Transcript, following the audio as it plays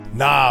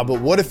Nah, but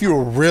what if you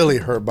were really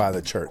hurt by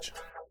the church?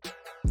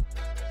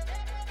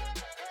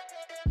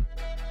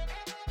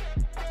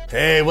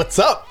 Hey, what's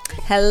up?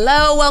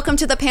 Hello, welcome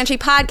to the Pantry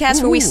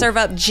Podcast, where we serve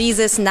up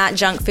Jesus, not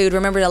junk food.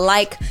 Remember to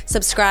like,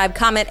 subscribe,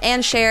 comment,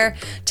 and share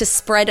to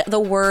spread the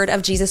word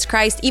of Jesus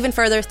Christ even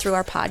further through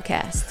our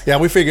podcast. Yeah,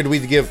 we figured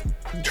we'd give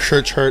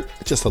church hurt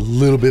just a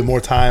little bit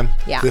more time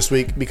this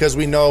week, because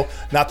we know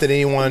not that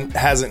anyone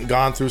hasn't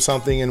gone through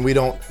something, and we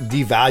don't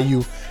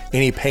devalue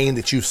any pain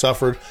that you've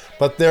suffered,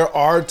 but there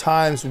are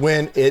times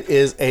when it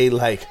is a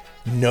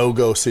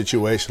no-go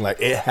situation.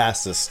 Like, it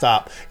has to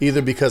stop,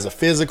 either because of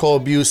physical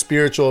abuse,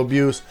 spiritual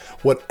abuse,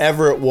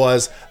 whatever it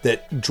was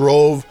that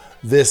drove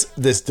this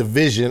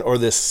division or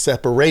this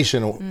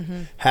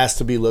separation has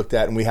to be looked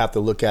at, and we have to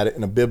look at it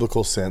in a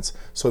biblical sense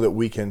so that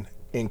we can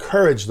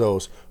encourage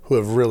those who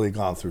have really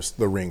gone through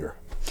the ringer.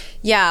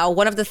 Yeah,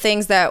 one of the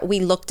things that we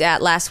looked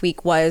at last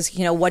week was,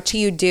 what do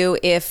you do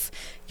if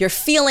your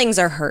feelings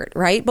are hurt,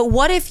 right? But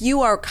what if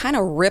you are kind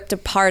of ripped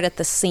apart at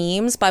the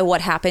seams by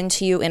what happened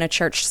to you in a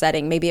church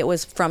setting? Maybe it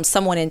was from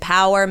someone in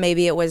power.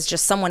 Maybe it was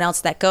just someone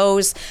else that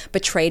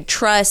betrayed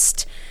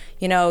trust,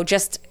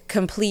 just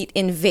complete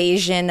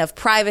invasion of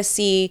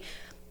privacy.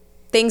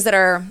 Things that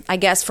are, I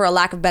guess, for a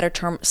lack of a better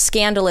term,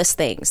 scandalous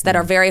things that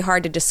are very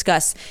hard to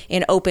discuss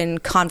in open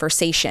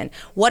conversation.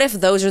 What if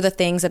those are the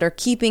things that are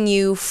keeping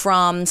you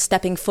from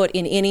stepping foot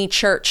in any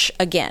church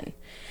again?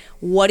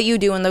 What do you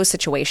do in those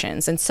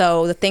situations? And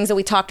so the things that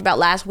we talked about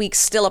last week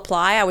still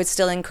apply. I would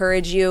still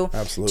encourage you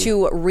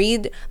to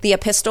read the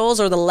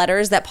epistles or the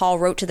letters that Paul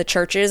wrote to the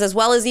churches, as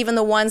well as even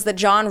the ones that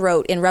John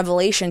wrote in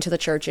Revelation to the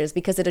churches,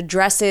 because it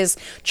addresses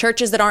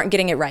churches that aren't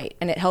getting it right.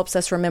 And it helps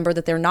us remember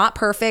that they're not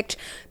perfect.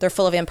 They're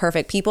full of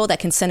imperfect people that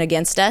can sin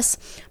against us.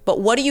 But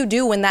what do you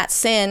do when that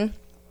sin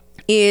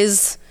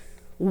is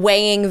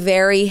weighing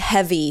very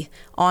heavy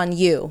on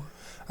you?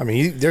 I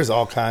mean, there's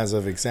all kinds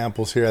of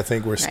examples here. I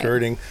think we're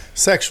skirting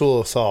sexual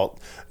assault,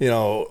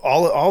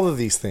 all of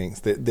these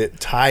things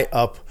that tie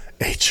up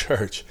a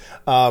church.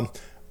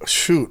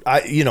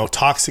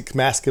 Toxic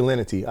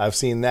masculinity. I've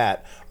seen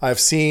that. I've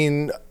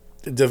seen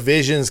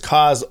divisions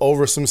caused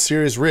over some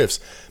serious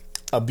rifts.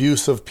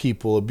 Abuse of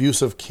people,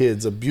 abuse of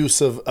kids,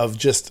 abuse of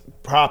just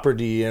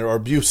property, or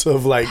abuse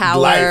of power,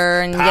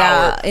 life,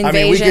 power. I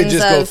mean, we could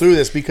just go through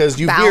this because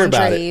you hear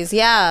about it.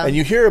 Yeah. And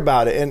you hear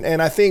about it.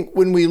 And I think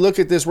when we look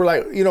at this, we're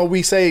like,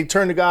 we say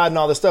turn to God and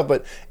all this stuff,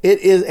 but it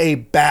is a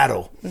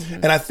battle.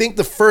 And I think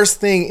the first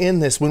thing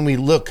in this, when we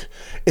look,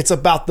 it's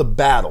about the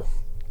battle.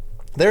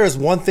 There is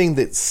one thing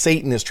that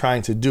Satan is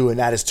trying to do, and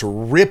that is to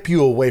rip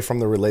you away from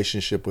the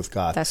relationship with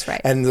God. That's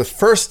right. And the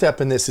first step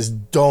in this is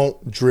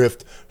don't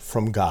drift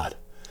from God.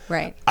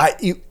 Right.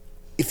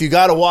 If you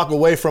got to walk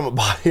away from a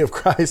body of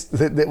Christ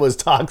that was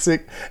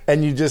toxic,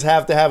 and you just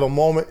have to have a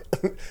moment,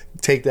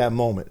 take that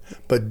moment.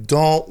 But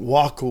don't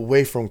walk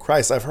away from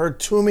Christ. I've heard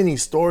too many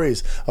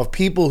stories of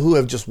people who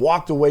have just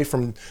walked away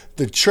from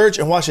the church,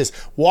 and watch this,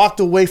 walked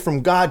away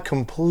from God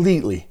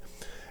completely.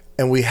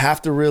 And we have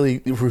to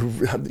really,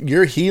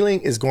 your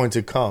healing is going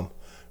to come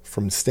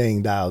from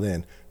staying dialed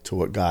in to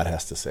what God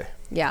has to say.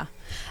 Yeah.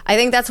 I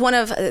think that's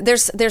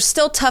there's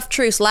still tough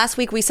truths. Last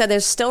week we said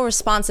there's still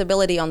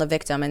responsibility on the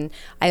victim. And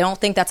I don't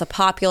think that's a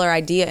popular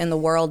idea in the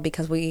world,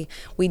 because we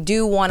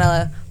do want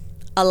to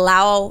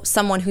allow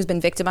someone who's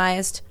been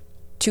victimized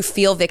to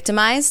feel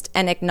victimized,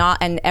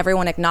 and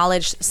everyone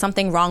acknowledge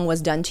something wrong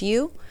was done to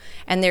you.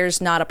 And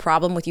there's not a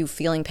problem with you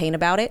feeling pain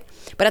about it.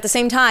 But at the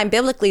same time,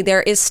 biblically,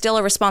 there is still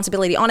a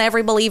responsibility on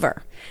every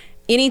believer.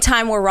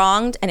 Anytime we're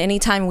wronged and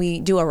anytime we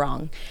do a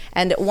wrong.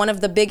 And one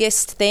of the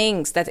biggest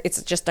things that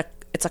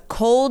it's a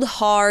cold,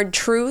 hard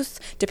truth,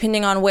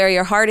 depending on where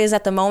your heart is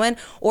at the moment,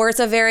 or it's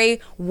a very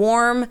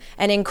warm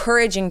and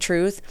encouraging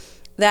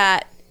truth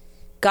that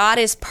God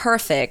is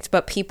perfect,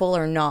 but people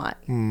are not.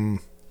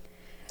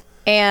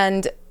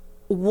 And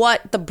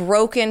what the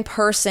broken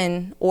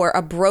person or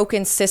a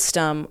broken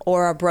system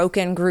or a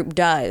broken group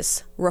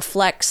does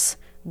reflects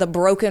the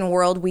broken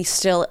world we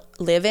still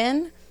live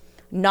in,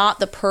 not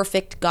the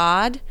perfect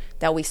God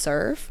that we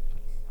serve.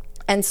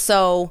 And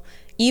so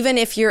even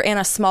if you're in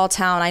a small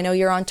town, I know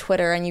you're on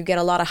Twitter and you get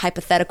a lot of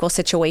hypothetical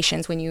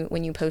situations when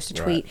you post a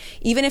tweet. Right.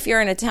 Even if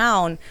you're in a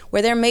town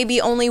where there may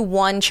be only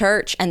one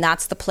church and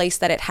that's the place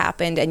that it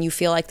happened, and you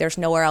feel like there's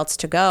nowhere else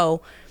to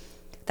go,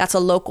 that's a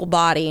local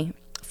body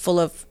full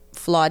of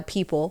flawed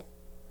people.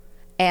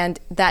 And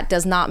that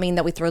does not mean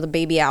that we throw the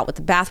baby out with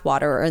the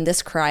bathwater, or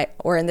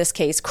in this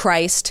case,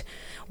 Christ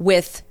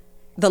with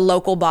the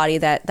local body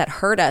that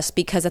hurt us,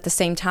 because at the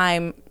same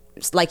time,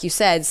 like you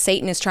said,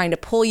 Satan is trying to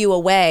pull you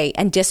away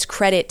and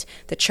discredit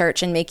the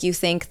church and make you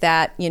think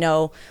that,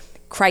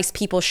 Christ's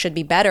people should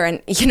be better.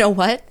 And you know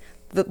what?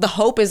 The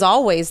hope is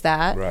always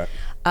that.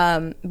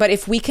 Right. But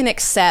if we can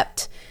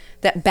accept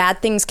that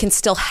bad things can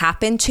still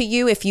happen to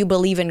you if you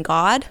believe in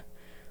God,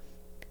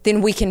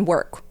 then we can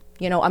work.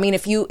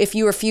 If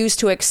you refuse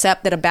to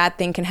accept that a bad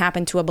thing can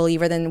happen to a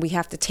believer, then we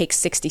have to take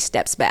 60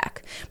 steps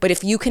back. But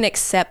if you can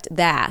accept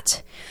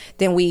that,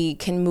 then we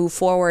can move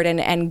forward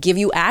and give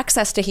you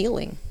access to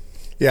healing.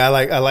 Yeah,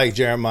 I like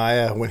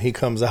Jeremiah when he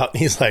comes out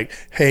and he's like,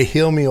 hey,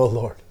 heal me, O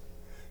Lord.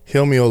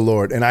 Heal me, O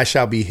Lord, and I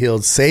shall be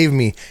healed. Save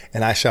me,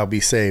 and I shall be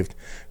saved.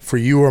 For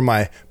you are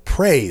my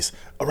praise.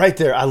 Right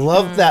there. I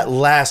love that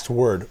last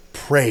word,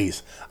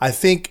 praise. I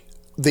think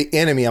the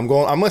enemy, I'm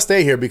going to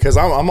stay here because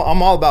I'm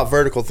all about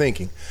vertical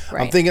thinking.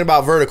 Right. I'm thinking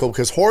about vertical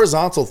because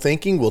horizontal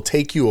thinking will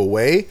take you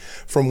away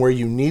from where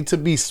you need to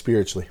be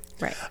spiritually.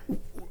 Right.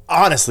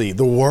 Honestly,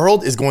 the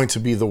world is going to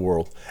be the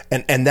world.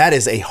 And that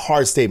is a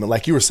hard statement.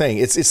 Like you were saying,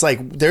 it's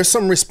like there's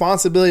some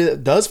responsibility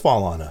that does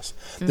fall on us.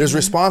 Mm-hmm. There's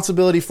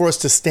responsibility for us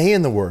to stay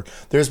in the word.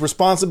 There's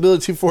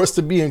responsibility for us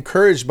to be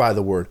encouraged by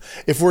the word.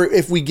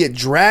 If we get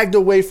dragged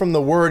away from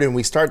the word and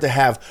we start to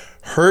have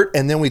hurt,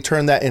 and then we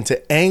turn that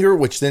into anger,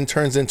 which then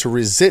turns into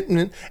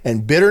resentment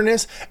and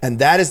bitterness, and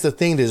that is the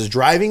thing that is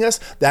driving us.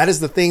 That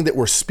is the thing that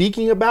we're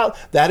speaking about.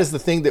 That is the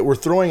thing that we're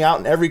throwing out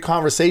in every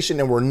conversation,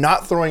 and we're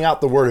not throwing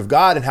out the word of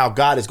God and how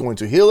God is going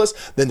to heal us.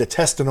 Then the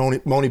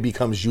testimony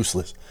becomes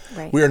useless.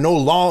 Right. We are no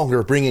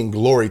longer bringing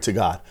glory to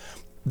God.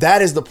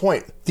 That is the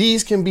point.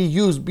 These can be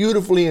used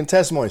beautifully in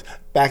testimonies.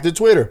 Back to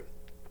Twitter.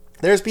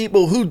 There's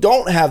people who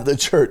don't have the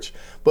church,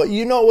 but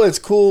you know what's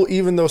cool,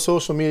 even though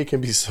social media can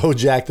be so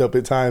jacked up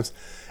at times,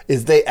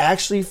 is they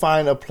actually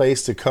find a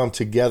place to come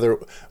together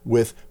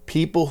with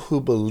people who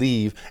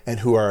believe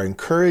and who are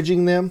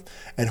encouraging them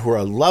and who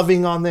are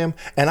loving on them.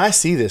 And I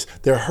see this.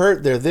 They're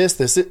hurt. They're this.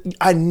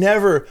 I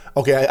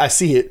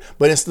see it,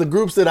 but it's the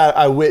groups that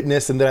I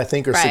witness and that I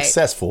think are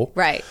successful.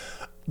 Right.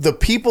 The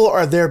people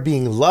are there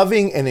being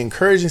loving and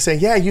encouraging,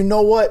 saying, yeah, you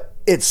know what?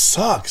 It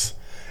sucks.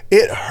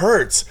 It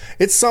hurts.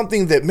 It's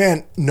something that,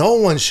 man, no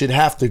one should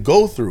have to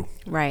go through.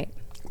 Right.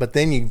 But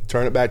then you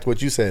turn it back to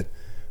what you said.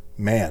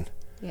 Man,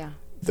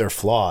 they're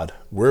flawed.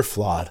 We're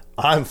flawed.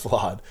 I'm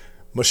flawed.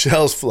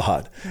 Michelle's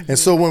flawed. Mm-hmm. And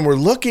so when we're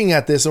looking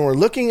at this and we're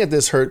looking at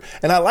this hurt,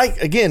 and I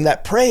like, again,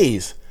 that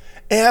praise.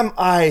 Am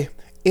I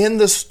in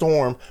the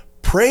storm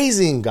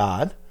praising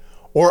God,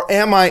 or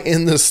am I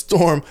in the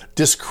storm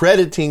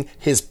discrediting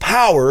his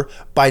power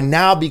by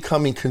now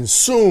becoming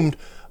consumed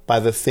by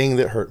the thing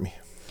that hurt me?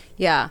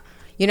 Yeah.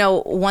 You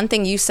know, one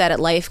thing you said at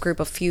Life Group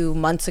a few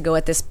months ago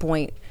at this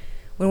point,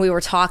 when we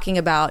were talking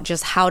about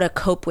just how to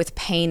cope with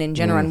pain in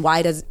general and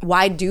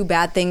why do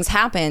bad things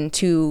happen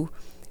to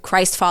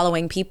Christ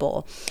following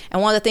people.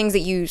 And one of the things that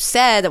you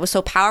said that was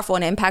so powerful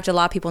and impacted a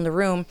lot of people in the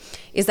room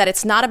is that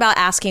it's not about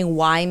asking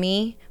why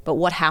me, but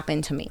what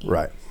happened to me.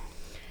 Right.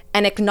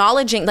 And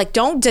acknowledging, like,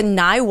 don't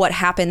deny what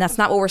happened. That's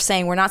not what we're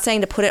saying. We're not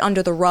saying to put it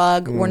under the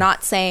rug. We're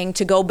not saying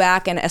to go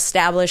back and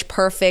establish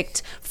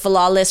perfect,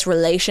 flawless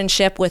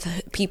relationship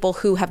with people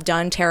who have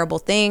done terrible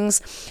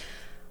things.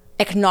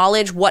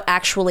 Acknowledge what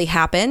actually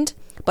happened,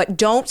 but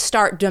don't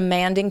start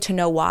demanding to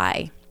know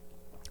why.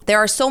 There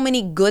are so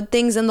many good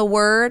things in the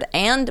word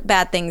and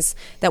bad things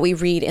that we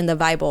read in the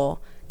Bible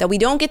that we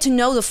don't get to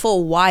know the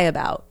full why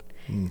about.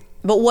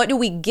 But what do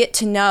we get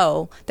to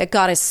know? That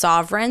God is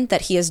sovereign,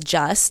 that he is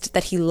just,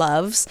 that he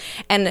loves.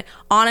 And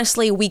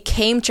honestly, we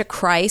came to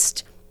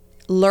Christ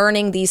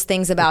learning these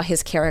things about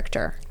his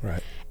character.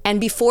 Right. And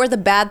before the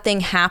bad thing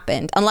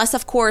happened, unless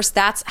of course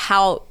that's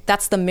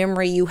the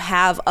memory you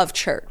have of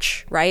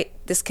church, right?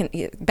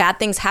 Bad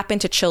things happen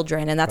to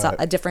children, and that's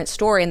a different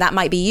story, and that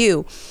might be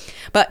you.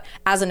 But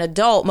as an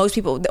adult, most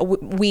people,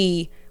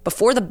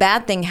 before the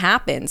bad thing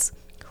happens,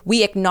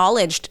 we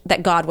acknowledged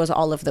that God was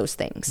all of those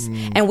things.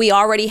 And we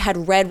already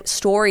had read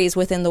stories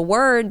within the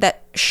word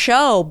that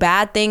show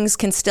bad things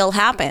can still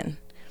happen.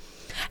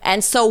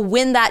 And so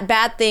when that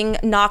bad thing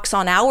knocks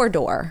on our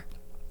door,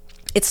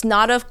 it's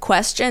not a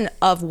question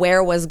of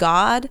where was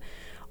God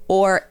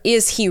or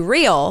is he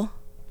real,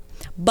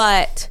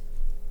 but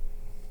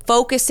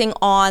focusing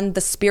on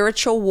the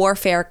spiritual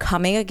warfare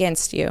coming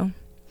against you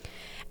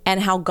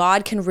and how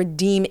God can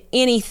redeem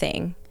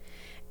anything.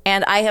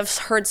 And I have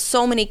heard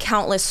so many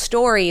countless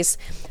stories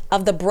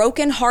of the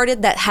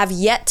brokenhearted that have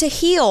yet to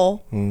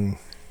heal,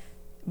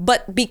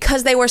 but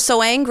because they were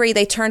so angry,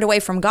 they turned away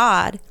from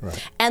God.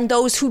 Right. And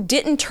those who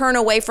didn't turn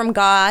away from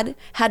God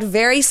had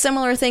very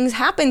similar things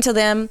happen to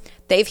them.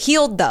 They've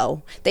healed,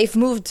 though. They've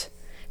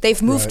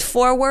moved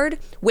forward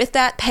with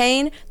that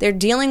pain. They're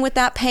dealing with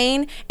that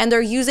pain, and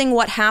they're using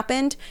what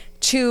happened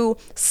to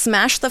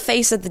smash the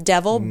face of the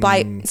devil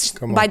by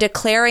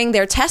declaring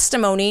their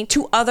testimony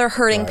to other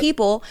hurting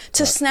people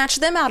to snatch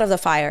them out of the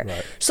fire.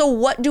 Right. So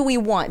what do we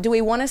want? Do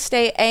we want to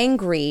stay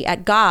angry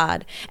at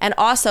God and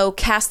also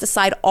cast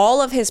aside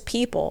all of his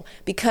people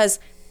because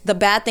the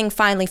bad thing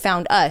finally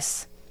found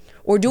us?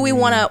 Or do we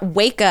want to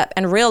wake up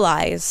and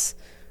realize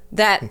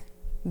that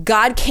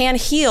God can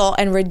heal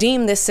and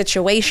redeem this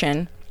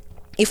situation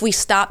if we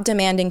stop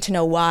demanding to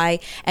know why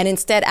and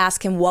instead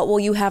ask him, what will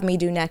you have me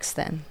do next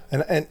then?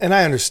 And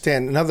I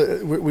understand.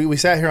 We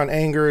sat here on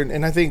anger,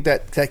 and I think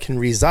that can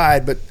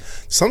reside, but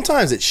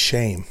sometimes it's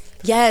shame.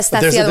 Yes,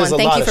 that's the other one.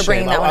 Thank you for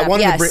bringing that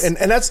one up. Yes.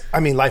 And that's,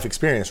 life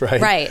experience, right?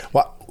 Right.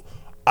 Well,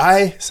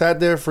 I sat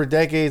there for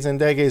decades and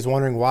decades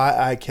wondering why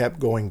I kept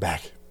going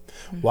back.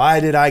 Why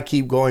did I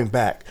keep going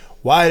back?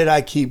 Why did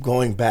I keep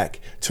going back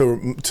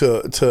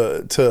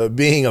to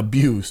being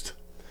abused?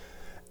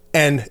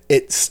 And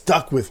it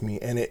stuck with me,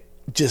 and it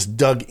just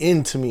dug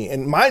into me.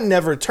 And mine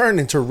never turned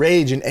into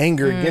rage and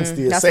anger against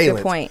the assailant. That's a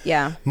good point.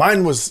 Yeah.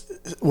 Mine was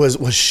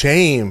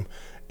shame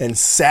and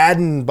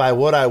saddened by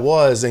what I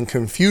was and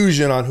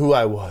confusion on who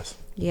I was.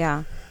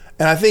 Yeah.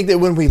 And I think that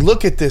when we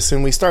look at this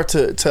and we start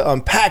to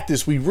unpack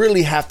this, we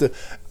really have to.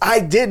 I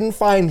didn't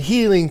find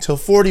healing till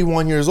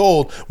 41 years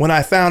old when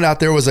I found out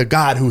there was a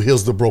God who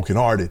heals the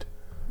brokenhearted.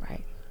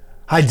 Right.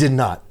 I did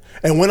not.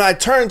 And when I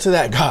turned to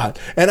that God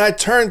and I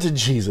turned to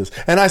Jesus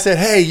and I said,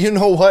 hey, you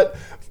know what?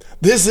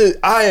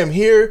 I am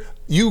here.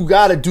 You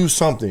got to do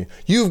something.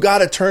 You've got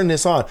to turn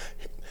this on.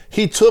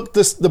 He took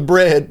the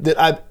bread that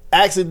I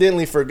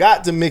accidentally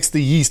forgot to mix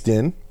the yeast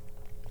in.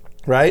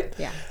 Right?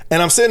 Yeah. And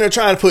I'm sitting there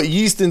trying to put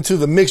yeast into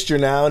the mixture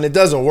now, and it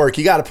doesn't work.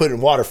 You got to put it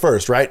in water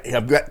first, right?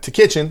 I've got to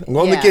kitchen. I'm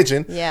going to the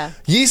kitchen. Yeah.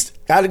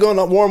 Yeast, got to go in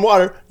the warm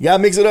water. You got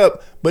to mix it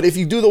up. But if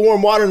you do the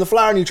warm water in the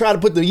flour and you try to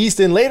put the yeast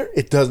in later,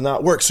 it does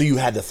not work. So you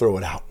had to throw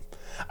it out.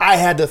 I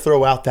had to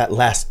throw out that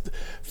last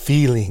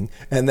feeling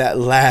and that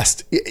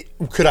last.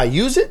 Could I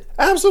use it?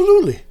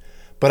 Absolutely.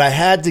 But I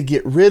had to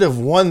get rid of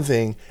one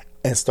thing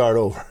and start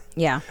over.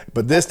 Yeah.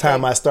 But this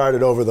time I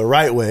started over the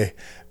right way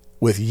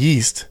with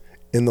yeast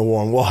in the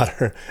warm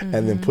water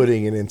and then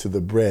putting it into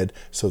the bread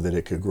so that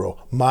it could grow.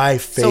 My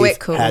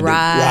faith had to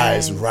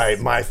rise. Right.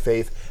 My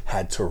faith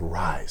had to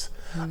rise.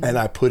 And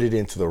I put it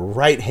into the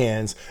right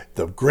hands,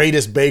 the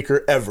greatest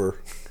baker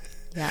ever.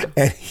 Yeah.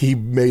 And he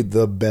made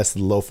the best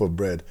loaf of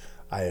bread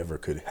I ever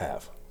could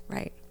have.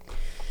 Right.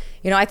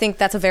 You know, I think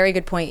that's a very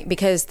good point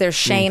because there's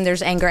shame,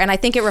 there's anger, and I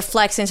think it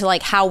reflects into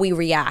like how we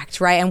react,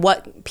 right? And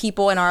what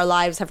people in our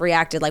lives have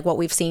reacted, like what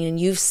we've seen. And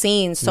you've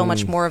seen so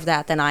much more of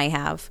that than I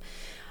have.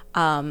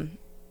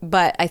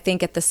 But I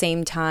think at the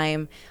same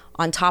time,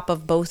 on top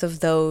of both of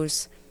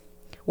those,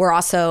 we're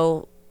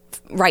also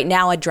right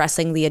now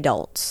addressing the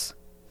adults.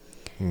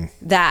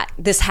 That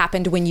this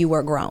happened when you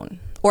were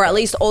grown, or at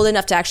least old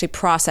enough to actually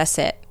process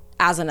it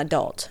as an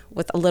adult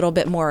with a little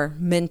bit more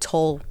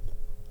mental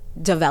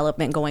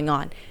development going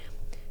on.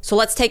 So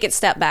let's take it a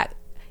step back.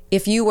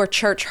 If you were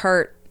church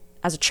hurt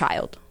as a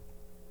child,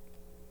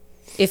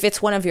 if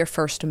it's one of your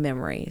first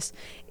memories,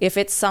 if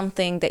it's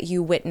something that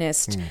you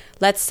witnessed,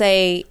 let's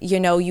say, you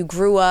know, you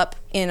grew up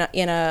in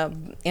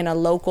a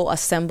local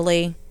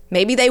assembly.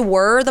 Maybe they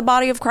were the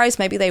body of Christ,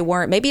 maybe they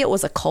weren't. Maybe it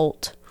was a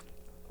cult,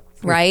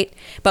 right?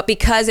 But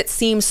because it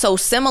seems so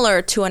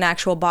similar to an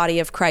actual body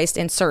of Christ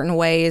in certain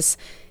ways,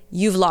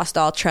 you've lost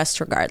all trust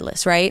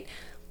regardless, right?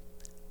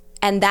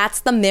 And that's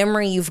the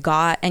memory you've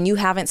got, and you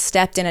haven't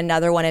stepped in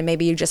another one, and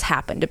maybe you just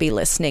happen to be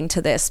listening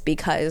to this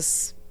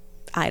because,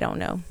 I don't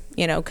know,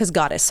 you know, because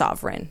God is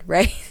sovereign,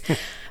 right?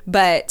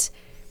 But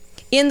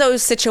in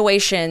those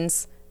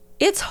situations,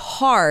 it's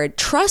hard.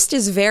 Trust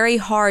is very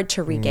hard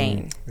to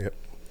regain. Yep.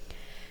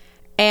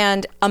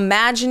 And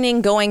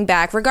imagining going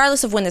back,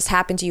 regardless of when this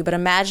happened to you, but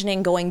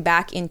imagining going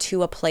back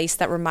into a place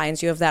that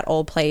reminds you of that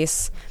old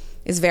place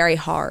is very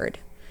hard.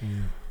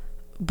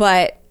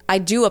 But I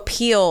do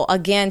appeal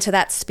again to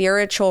that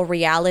spiritual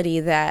reality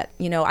that,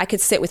 you know, I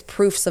could sit with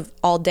proofs of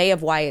all day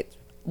of why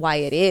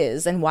it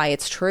is and why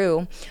it's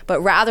true.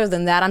 But rather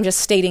than that, I'm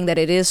just stating that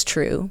it is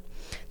true,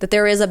 that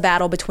there is a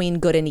battle between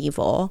good and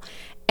evil.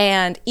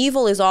 And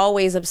evil is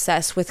always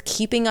obsessed with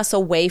keeping us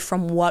away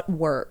from what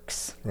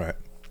works. Right.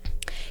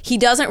 He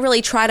doesn't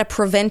really try to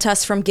prevent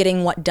us from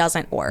getting what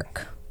doesn't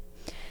work.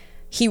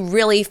 He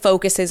really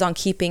focuses on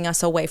keeping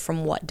us away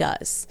from what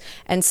does.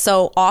 And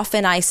so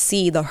often I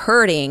see the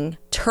hurting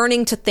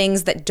turning to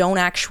things that don't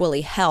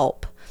actually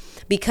help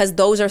because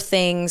those are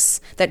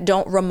things that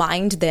don't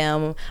remind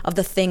them of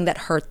the thing that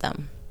hurt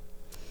them.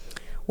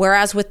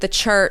 Whereas with the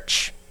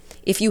church,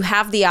 if you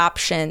have the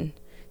option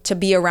to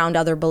be around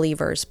other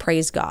believers,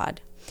 praise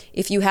God.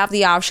 If you have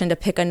the option to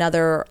pick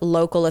another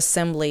local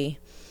assembly,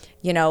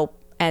 you know,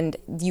 and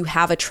you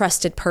have a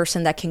trusted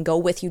person that can go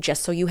with you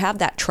just so you have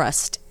that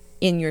trust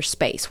in your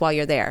space while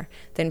you're there,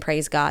 then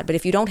praise God. But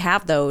if you don't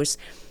have those,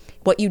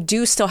 what you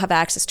do still have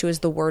access to is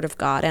the Word of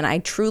God. And I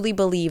truly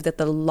believe that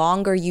the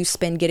longer you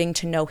spend getting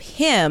to know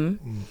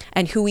Him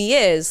and who He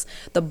is,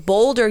 the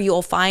bolder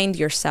you'll find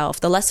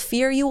yourself, the less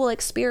fear you will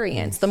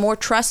experience, the more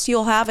trust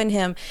you'll have in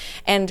Him.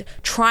 And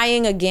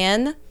trying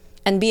again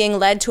and being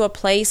led to a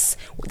place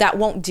that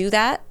won't do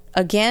that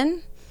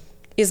again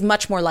is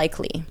much more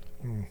likely.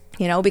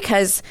 You know,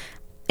 because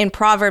in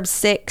Proverbs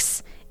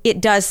 6, it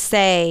does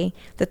say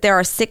that there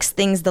are 6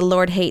 things the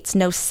Lord hates,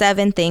 no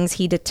 7 things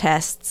He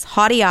detests: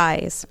 haughty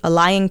eyes, a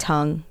lying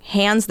tongue,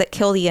 hands that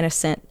kill the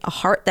innocent, a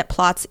heart that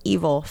plots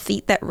evil,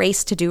 feet that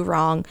race to do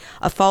wrong,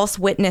 a false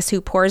witness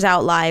who pours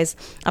out lies,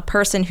 a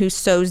person who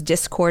sows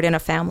discord in a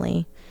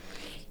family.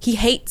 He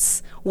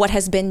hates what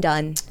has been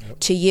done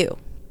to you.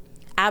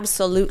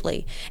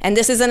 Absolutely. And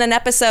this isn't an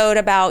episode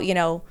about, you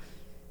know,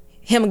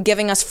 Him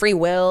giving us free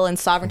will and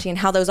sovereignty and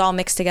how those all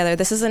mix together.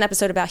 This is an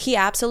episode about He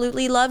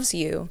absolutely loves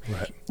you,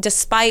 right,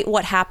 despite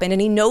what happened,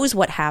 and He knows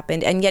what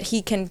happened, and yet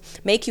He can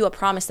make you a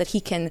promise that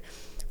He can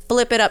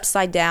flip it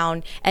upside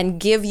down and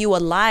give you a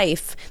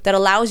life that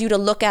allows you to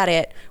look at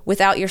it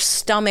without your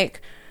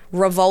stomach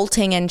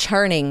revolting and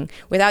churning,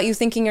 without you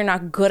thinking you're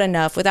not good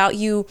enough, without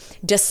you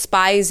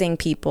despising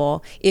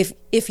people,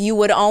 if you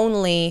would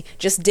only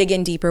just dig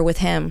in deeper with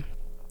him.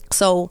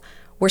 So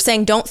we're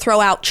saying don't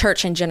throw out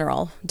church in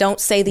general. Don't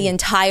say the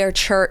entire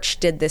church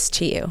did this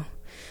to you.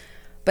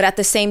 But at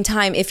the same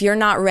time, if you're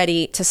not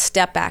ready to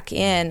step back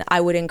in,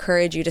 I would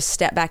encourage you to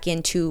step back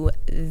into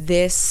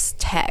this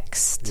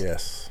text.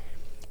 Yes.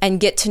 And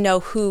get to know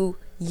who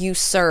you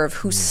serve,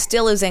 who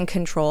still is in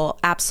control,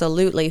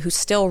 absolutely, who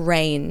still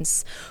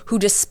reigns, who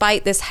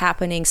despite this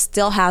happening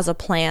still has a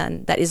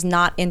plan that is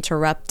not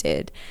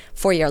interrupted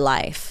for your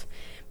life,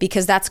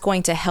 because that's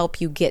going to help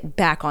you get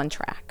back on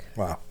track.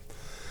 Wow.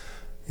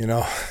 You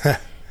know,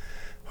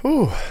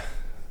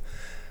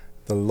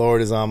 the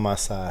Lord is on my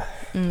side.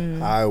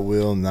 I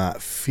will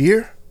not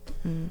fear.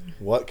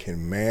 What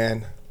can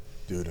man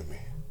do to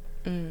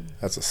me?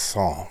 That's a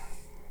psalm.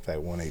 In fact,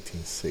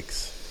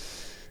 118:6.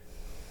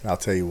 And I'll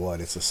tell you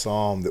what, it's a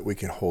psalm that we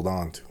can hold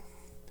on to.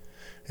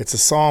 It's a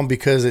psalm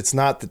because it's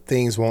not that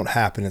things won't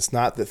happen. It's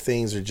not that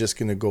things are just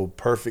going to go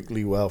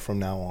perfectly well from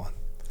now on.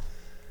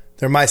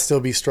 There might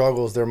still be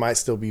struggles. There might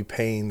still be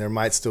pain. There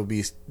might still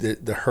be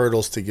the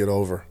hurdles to get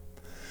over.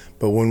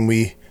 But when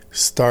we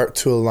start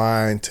to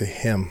align to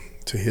him,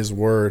 to his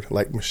word,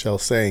 like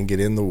Michelle's saying, get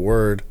in the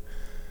word,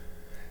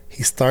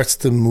 he starts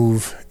to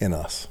move in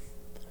us.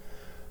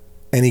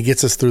 And he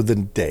gets us through the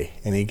day,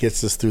 and he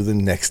gets us through the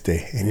next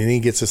day, and then he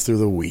gets us through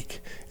the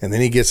week, and then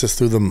he gets us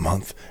through the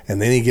month,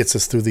 and then he gets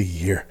us through the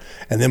year.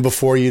 And then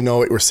before you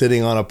know it, we're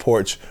sitting on a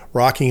porch,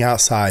 rocking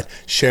outside,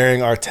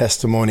 sharing our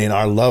testimony and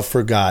our love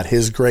for God,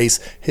 his grace,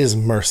 his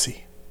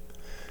mercy,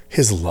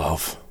 his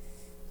love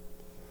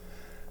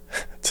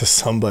to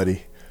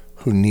somebody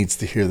who needs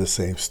to hear the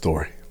same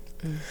story.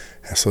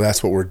 And so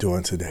that's what we're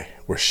doing today.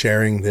 We're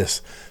sharing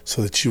this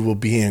so that you will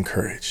be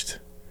encouraged.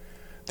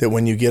 That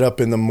when you get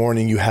up in the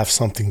morning, you have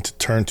something to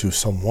turn to,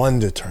 someone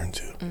to turn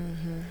to.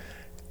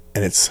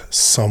 And it's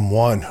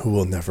someone who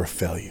will never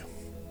fail you.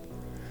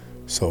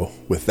 So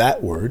with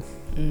that word,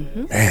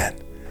 man,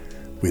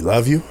 we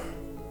love you.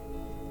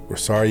 We're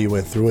sorry you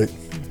went through it.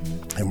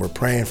 And we're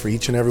praying for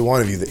each and every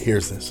one of you that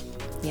hears this.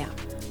 Yeah.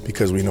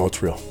 Because we know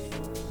it's real.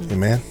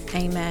 Amen.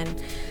 Amen.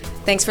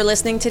 Thanks for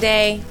listening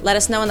today. Let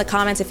us know in the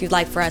comments if you'd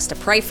like for us to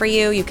pray for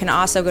you. You can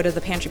also go to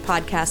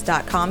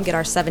thepantrypodcast.com, get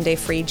our 7-day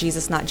free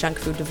Jesus Not Junk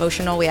Food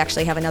devotional. We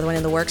actually have another one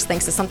in the works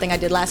thanks to something I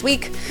did last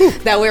week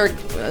that we're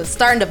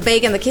starting to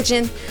bake in the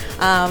kitchen.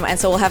 And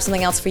so we'll have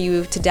something else for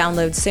you to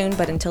download soon.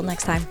 But until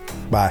next time.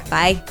 Bye.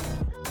 Bye.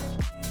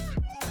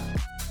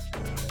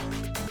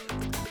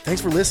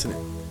 Thanks for listening.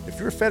 If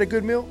you're fed a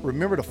good meal,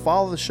 remember to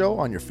follow the show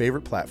on your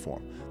favorite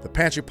platform. The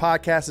Pantry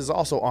Podcast is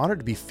also honored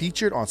to be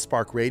featured on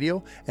Spark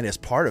Radio and is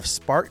part of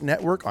Spark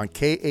Network on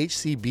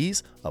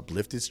KHCB's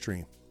Uplifted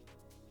Stream.